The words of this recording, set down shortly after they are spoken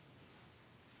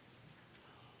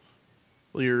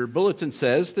Well, your bulletin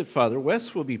says that Father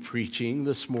Wes will be preaching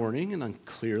this morning, and I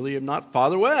clearly am not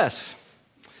Father Wes.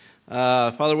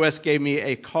 Father Wes gave me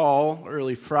a call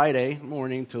early Friday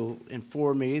morning to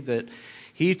inform me that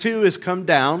he too has come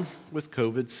down with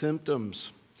COVID symptoms.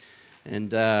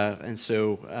 And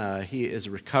so he is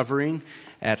recovering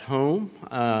at home,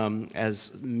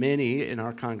 as many in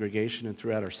our congregation and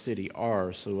throughout our city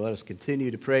are. So let us continue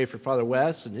to pray for Father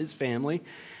Wes and his family,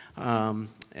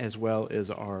 as well as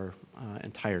our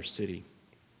entire city.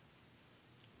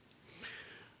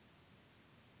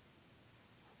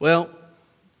 Well,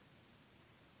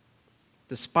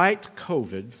 despite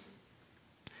COVID,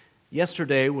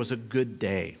 yesterday was a good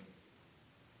day.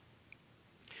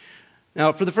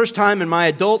 Now, for the first time in my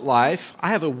adult life, I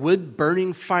have a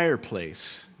wood-burning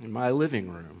fireplace in my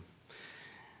living room.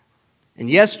 And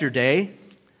yesterday,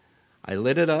 I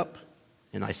lit it up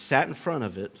and I sat in front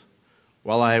of it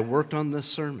while I worked on this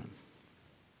sermon.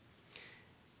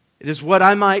 It is what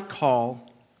I might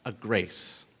call a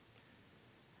grace.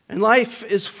 And life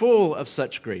is full of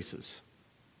such graces,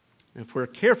 if we're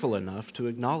careful enough to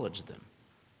acknowledge them.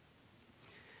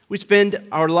 We spend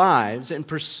our lives in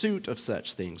pursuit of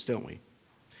such things, don't we?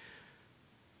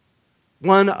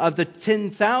 One of the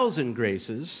 10,000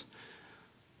 graces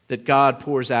that God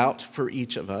pours out for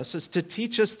each of us is to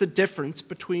teach us the difference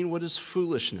between what is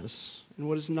foolishness and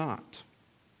what is not.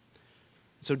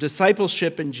 So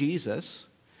discipleship in Jesus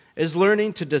is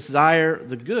learning to desire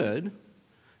the good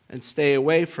and stay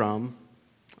away from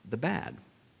the bad.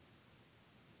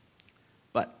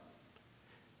 But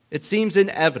it seems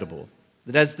inevitable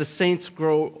that as the saints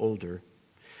grow older,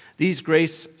 these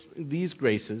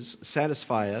graces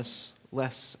satisfy us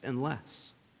less and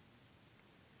less.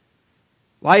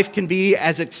 Life can be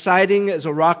as exciting as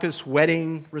a raucous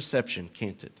wedding reception,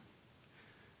 can't it?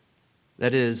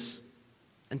 That is,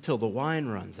 until the wine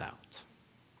runs out.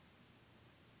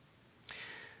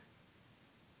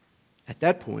 At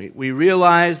that point, we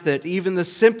realize that even the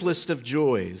simplest of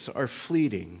joys are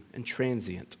fleeting and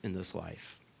transient in this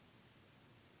life.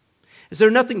 Is there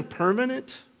nothing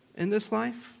permanent in this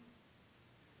life?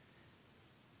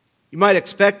 You might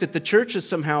expect that the church is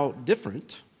somehow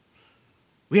different.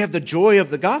 We have the joy of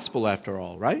the gospel, after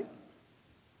all, right?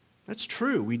 That's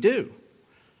true, we do.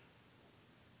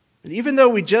 And even though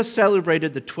we just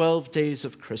celebrated the 12 days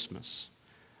of Christmas,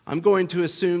 I'm going to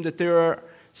assume that there are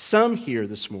some here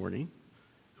this morning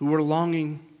who are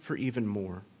longing for even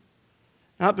more.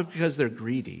 Not because they're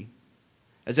greedy,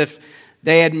 as if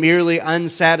they were merely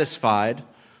unsatisfied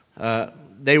with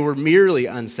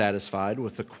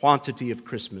the quantity of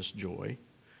Christmas joy.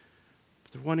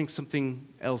 But they're wanting something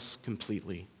else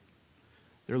completely.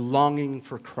 They're longing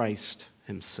for Christ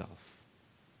himself.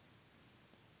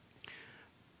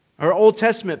 Our Old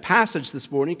Testament passage this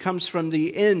morning comes from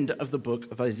the end of the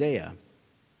book of Isaiah.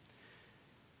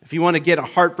 If you want to get a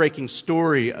heartbreaking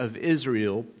story of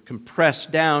Israel compressed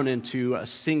down into a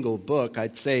single book,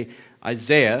 I'd say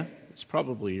Isaiah is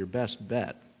probably your best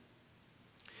bet.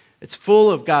 It's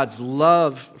full of God's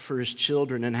love for his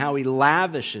children and how he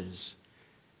lavishes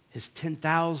his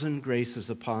 10,000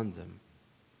 graces upon them.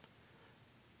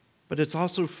 But it's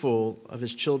also full of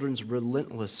his children's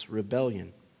relentless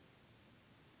rebellion.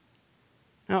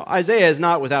 Now, Isaiah is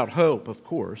not without hope, of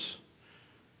course.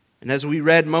 And as we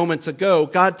read moments ago,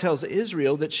 God tells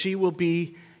Israel that she will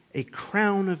be a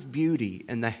crown of beauty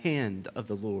in the hand of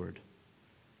the Lord,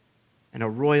 and a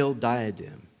royal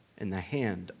diadem in the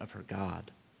hand of her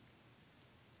God.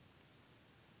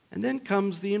 And then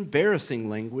comes the embarrassing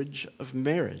language of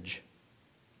marriage.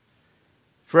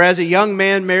 For as a young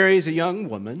man marries a young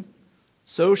woman,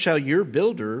 so shall your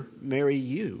builder marry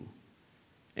you.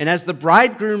 And as the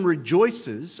bridegroom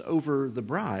rejoices over the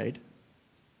bride,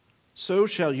 so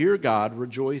shall your God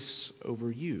rejoice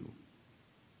over you.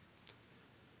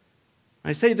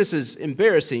 I say this is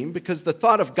embarrassing because the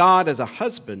thought of God as a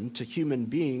husband to human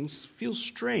beings feels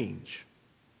strange.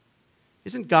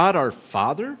 Isn't God our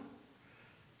Father?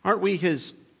 Aren't we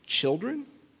his children?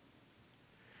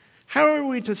 How are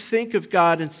we to think of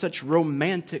God in such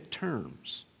romantic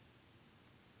terms?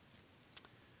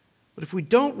 But if we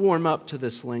don't warm up to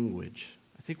this language,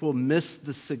 I think we'll miss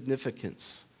the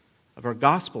significance of our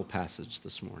gospel passage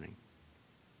this morning.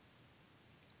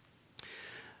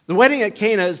 The wedding at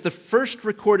Cana is the first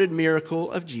recorded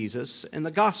miracle of Jesus in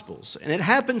the Gospels, and it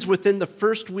happens within the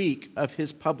first week of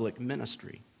his public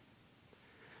ministry.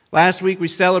 Last week we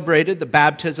celebrated the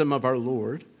baptism of our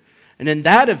Lord, and in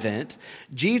that event,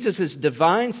 Jesus'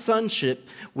 divine sonship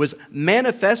was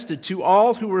manifested to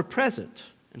all who were present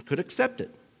and could accept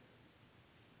it.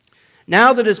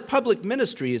 Now that his public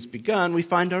ministry has begun, we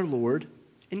find our Lord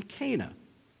in Cana.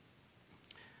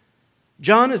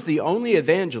 John is the only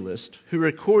evangelist who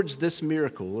records this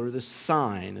miracle, or this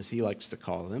sign, as he likes to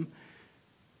call them.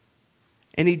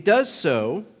 And he does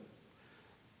so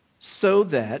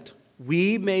that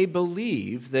we may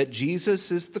believe that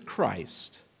Jesus is the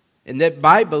Christ, and that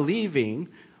by believing,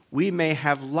 we may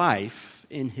have life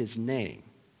in his name.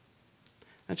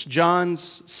 That's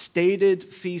John's stated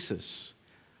thesis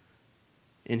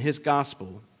in his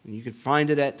gospel. And you can find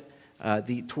it at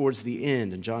towards the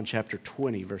end in John chapter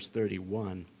 20, verse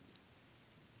 31.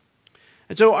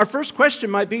 And so our first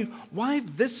question might be, why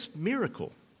this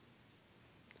miracle?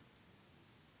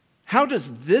 How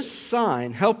does this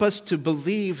sign help us to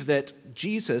believe that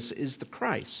Jesus is the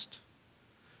Christ?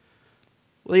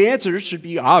 Well, the answer should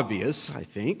be obvious, I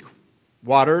think.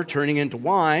 Water turning into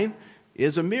wine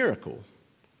is a miracle.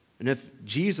 And if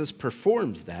Jesus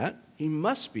performs that, he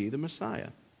must be the Messiah.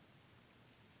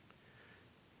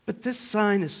 But this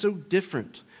sign is so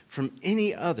different from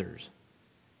any others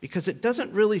because it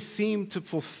doesn't really seem to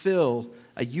fulfill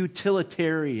a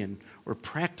utilitarian or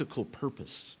practical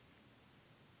purpose.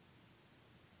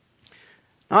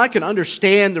 Now, I can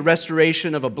understand the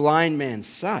restoration of a blind man's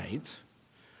sight,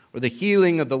 or the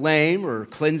healing of the lame, or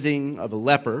cleansing of a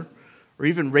leper, or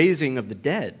even raising of the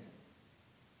dead.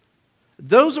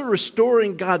 Those are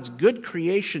restoring God's good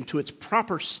creation to its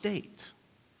proper state.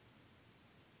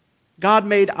 God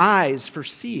made eyes for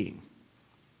seeing.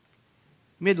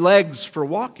 He made legs for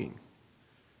walking.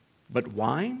 But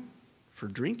wine for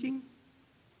drinking?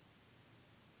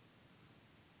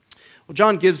 Well,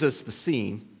 John gives us the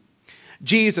scene.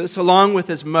 Jesus, along with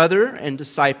his mother and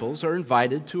disciples, are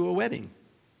invited to a wedding.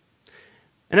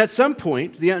 And at some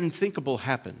point, the unthinkable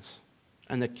happens,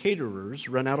 and the caterers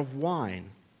run out of wine.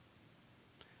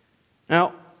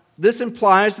 Now, this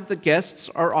implies that the guests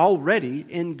are already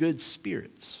in good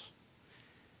spirits.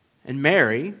 And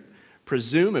Mary,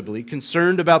 presumably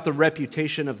concerned about the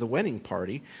reputation of the wedding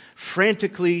party,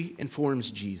 frantically informs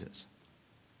Jesus.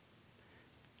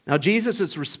 Now,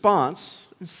 Jesus' response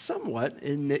is somewhat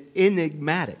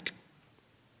enigmatic.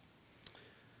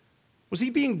 Was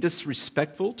he being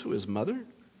disrespectful to his mother?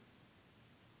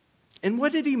 And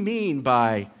what did he mean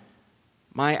by,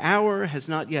 "My hour has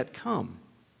not yet come"?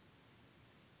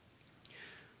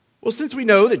 Well, since we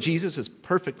know that Jesus has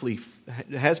perfectly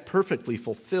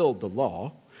fulfilled the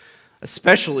law,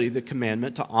 especially the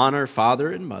commandment to honor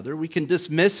father and mother, we can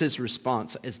dismiss his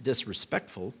response as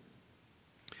disrespectful.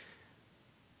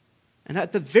 And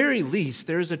at the very least,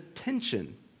 there is a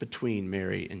tension between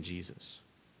Mary and Jesus.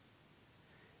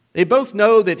 They both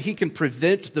know that he can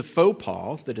prevent the faux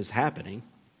pas that is happening,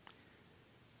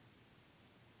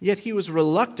 yet he was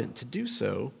reluctant to do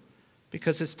so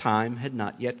because his time had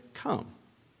not yet come.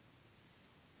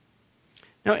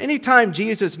 Now, anytime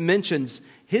Jesus mentions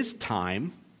his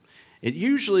time, it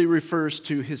usually refers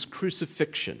to his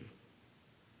crucifixion.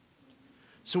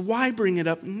 So why bring it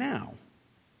up now,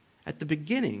 at the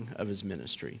beginning of his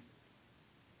ministry?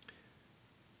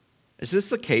 Is this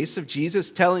the case of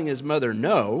Jesus telling his mother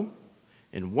no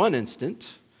in one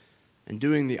instant and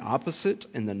doing the opposite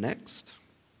in the next?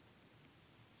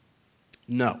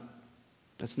 No,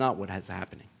 that's not what is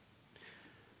happening.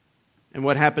 And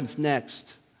what happens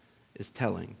next is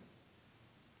telling.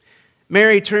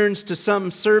 Mary turns to some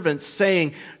servants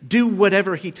saying, "Do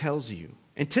whatever he tells you,"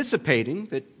 anticipating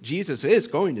that Jesus is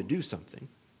going to do something.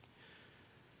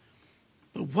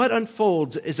 But what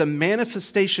unfolds is a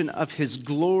manifestation of his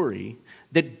glory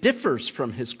that differs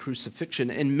from his crucifixion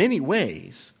in many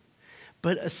ways,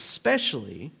 but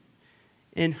especially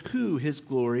in who his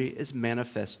glory is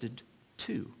manifested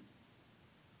to.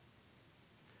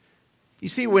 You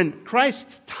see, when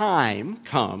Christ's time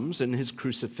comes in his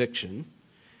crucifixion,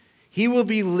 he will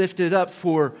be lifted up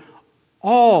for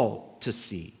all to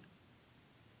see,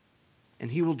 and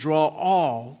he will draw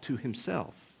all to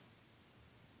himself.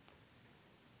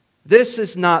 This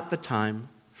is not the time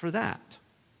for that.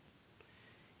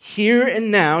 Here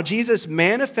and now, Jesus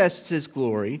manifests his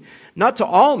glory not to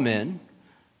all men,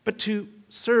 but to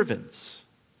servants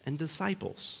and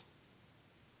disciples.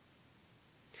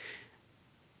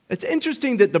 It's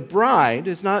interesting that the bride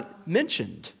is not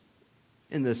mentioned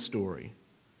in this story,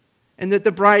 and that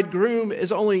the bridegroom is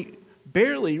only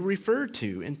barely referred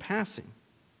to in passing.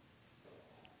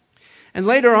 And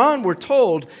later on, we're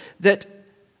told that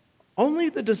only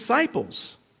the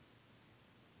disciples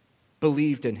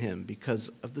believed in him because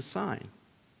of the sign.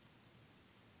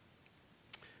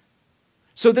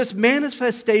 So this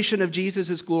manifestation of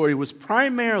Jesus' glory was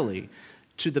primarily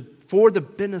for the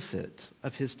benefit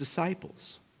of his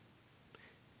disciples.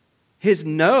 His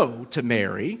no to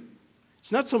Mary,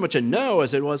 it's not so much a no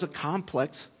as it was a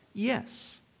complex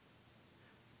yes.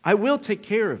 I will take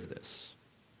care of this,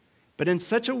 but in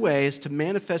such a way as to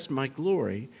manifest my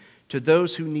glory to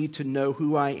those who need to know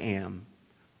who I am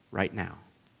right now.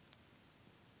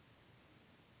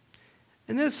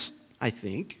 And this, I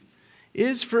think,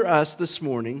 is for us this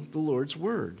morning the Lord's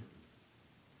Word.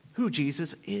 Who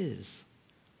Jesus is,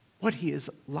 what he is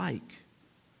like.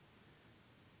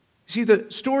 See, the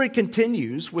story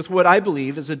continues with what I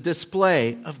believe is a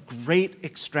display of great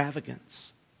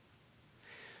extravagance.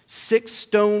 6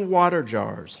 stone water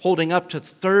jars holding up to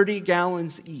 30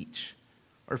 gallons each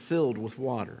are filled with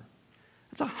water.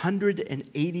 That's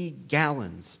 180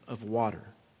 gallons of water.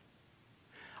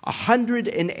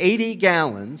 180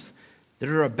 gallons that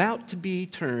are about to be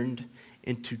turned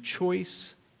into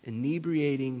choice,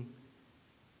 inebriating,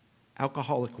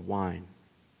 alcoholic wine.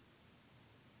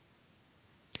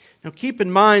 Now keep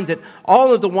in mind that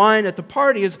all of the wine at the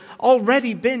party has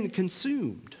already been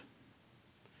consumed.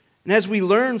 And as we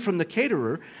learn from the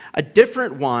caterer, a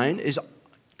different wine is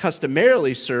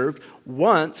customarily served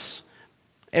once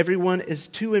everyone is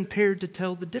too impaired to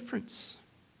tell the difference.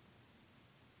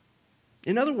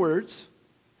 In other words,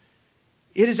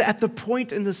 it is at the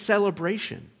point in the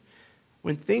celebration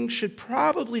when things should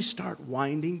probably start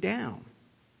winding down.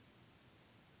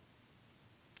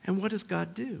 And what does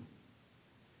God do?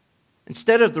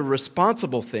 Instead of the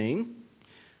responsible thing,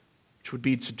 which would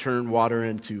be to turn water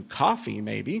into coffee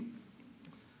maybe,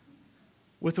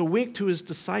 with a wink to his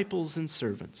disciples and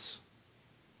servants,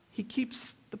 he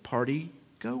keeps the party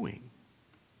going.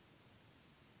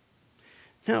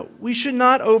 Now, we should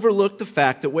not overlook the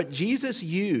fact that what Jesus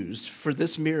used for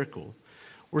this miracle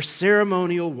were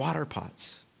ceremonial water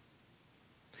pots.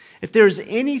 If there is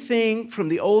anything from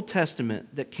the Old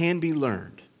Testament that can be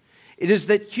learned, it is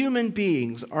that human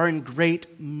beings are in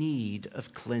great need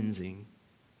of cleansing.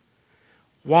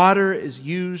 Water is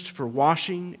used for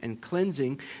washing and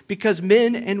cleansing because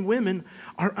men and women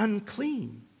are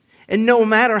unclean. And no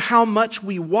matter how much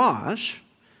we wash,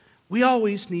 we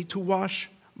always need to wash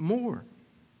more.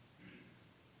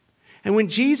 And when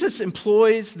Jesus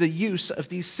employs the use of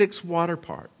these 6 water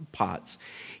pots,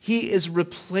 he is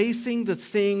replacing the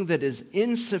thing that is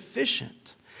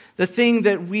insufficient, the thing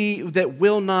that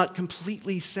will not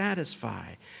completely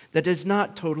satisfy, that is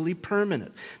not totally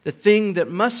permanent, the thing that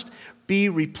must be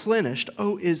replenished.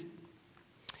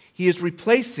 He is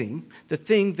replacing the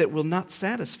thing that will not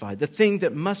satisfy, the thing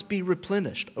that must be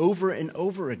replenished over and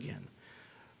over again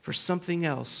for something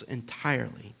else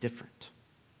entirely different.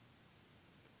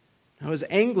 Now, as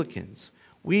Anglicans,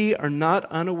 we are not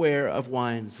unaware of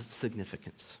wine's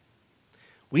significance.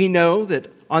 We know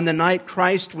that on the night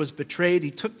Christ was betrayed,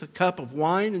 he took the cup of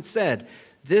wine and said,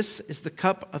 "This is the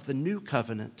cup of the new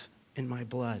covenant in my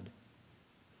blood."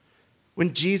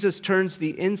 When Jesus turns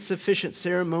the insufficient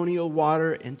ceremonial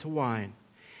water into wine,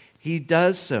 he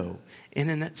does so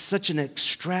in such an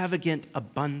extravagant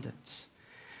abundance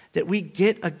that we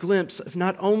get a glimpse of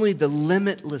not only the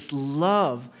limitless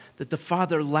love that the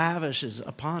Father lavishes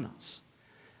upon us,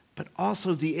 but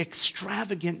also the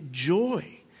extravagant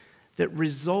joy that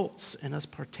results in us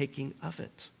partaking of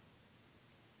it.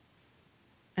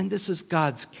 And this is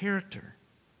God's character.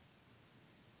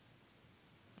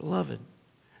 Beloved,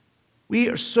 we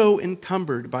are so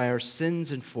encumbered by our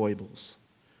sins and foibles,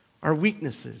 our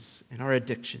weaknesses and our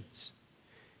addictions,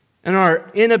 and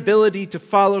our inability to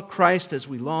follow Christ as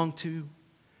we long to,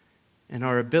 and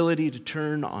our ability to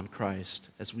turn on Christ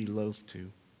as we loathe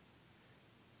to.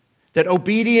 That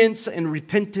obedience and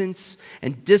repentance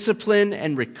and discipline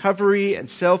and recovery and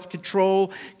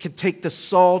self-control can take the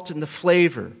salt and the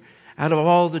flavor out of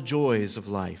all the joys of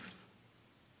life.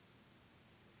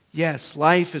 Yes,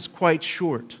 life is quite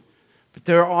short, but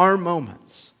there are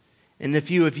moments, and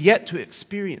if you have yet to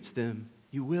experience them,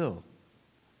 you will,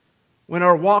 when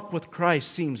our walk with Christ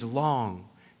seems long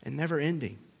and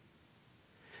never-ending.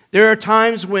 There are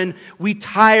times when we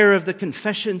tire of the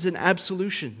confessions and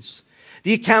absolutions,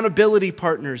 the accountability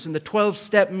partners and the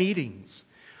 12-step meetings.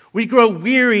 We grow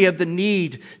weary of the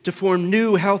need to form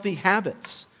new healthy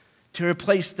habits to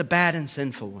replace the bad and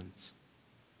sinful ones.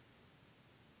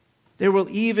 There will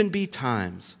even be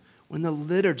times when the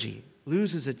liturgy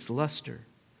loses its luster,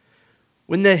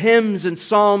 when the hymns and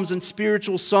psalms and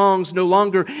spiritual songs no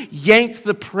longer yank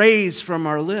the praise from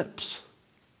our lips.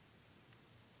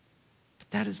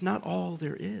 But that is not all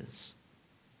there is.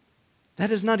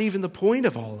 That is not even the point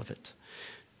of all of it.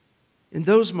 In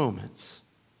those moments,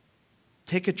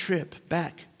 take a trip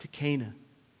back to Cana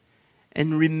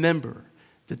and remember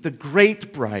that the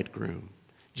great bridegroom,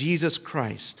 Jesus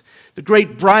Christ, the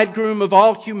great bridegroom of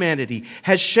all humanity,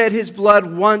 has shed his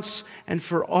blood once and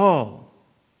for all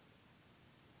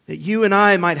that you and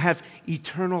I might have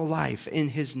eternal life in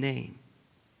his name.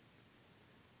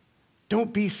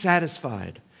 Don't be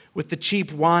satisfied with the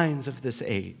cheap wines of this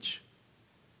age,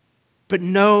 but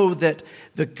know that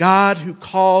the God who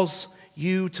calls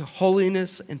you to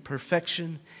holiness and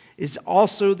perfection is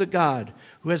also the God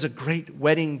who has a great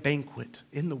wedding banquet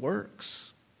in the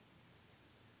works.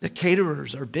 The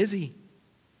caterers are busy.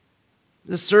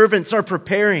 The servants are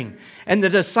preparing, and the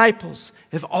disciples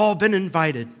have all been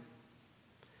invited.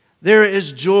 There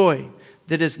is joy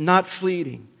that is not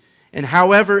fleeting, and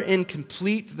however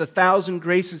incomplete the 1,000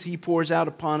 graces he pours out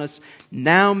upon us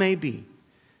now may be,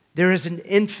 there is an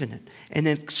infinite and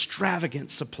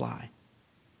extravagant supply.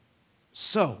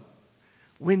 So,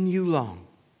 when you long,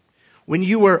 when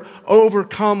you are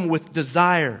overcome with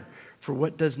desire for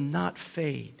what does not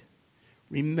fade,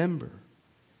 remember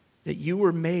that you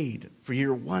were made for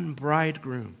your one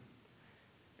bridegroom,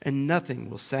 and nothing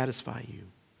will satisfy you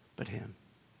but him.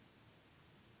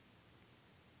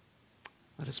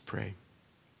 Let us pray.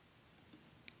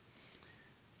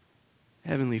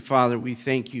 Heavenly Father, we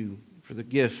thank you for the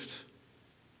gift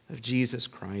of Jesus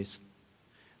Christ.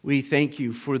 We thank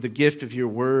you for the gift of your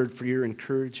word, for your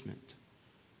encouragement,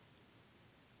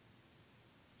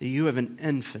 that you have an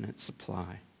infinite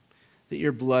supply, that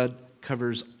your blood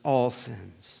covers all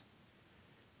sins,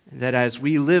 and that as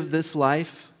we live this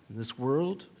life in this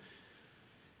world,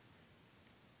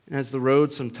 and as the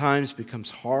road sometimes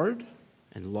becomes hard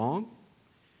and long,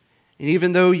 and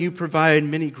even though you provide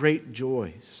many great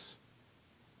joys,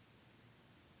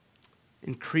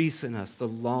 increase in us the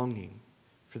longing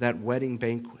for that wedding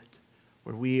banquet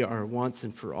where we are once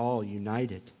and for all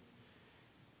united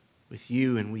with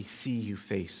you and we see you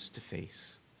face to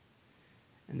face,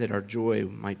 and that our joy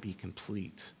might be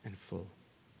complete and full.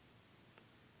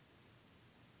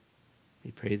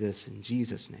 We pray this in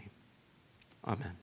Jesus' name. Amen.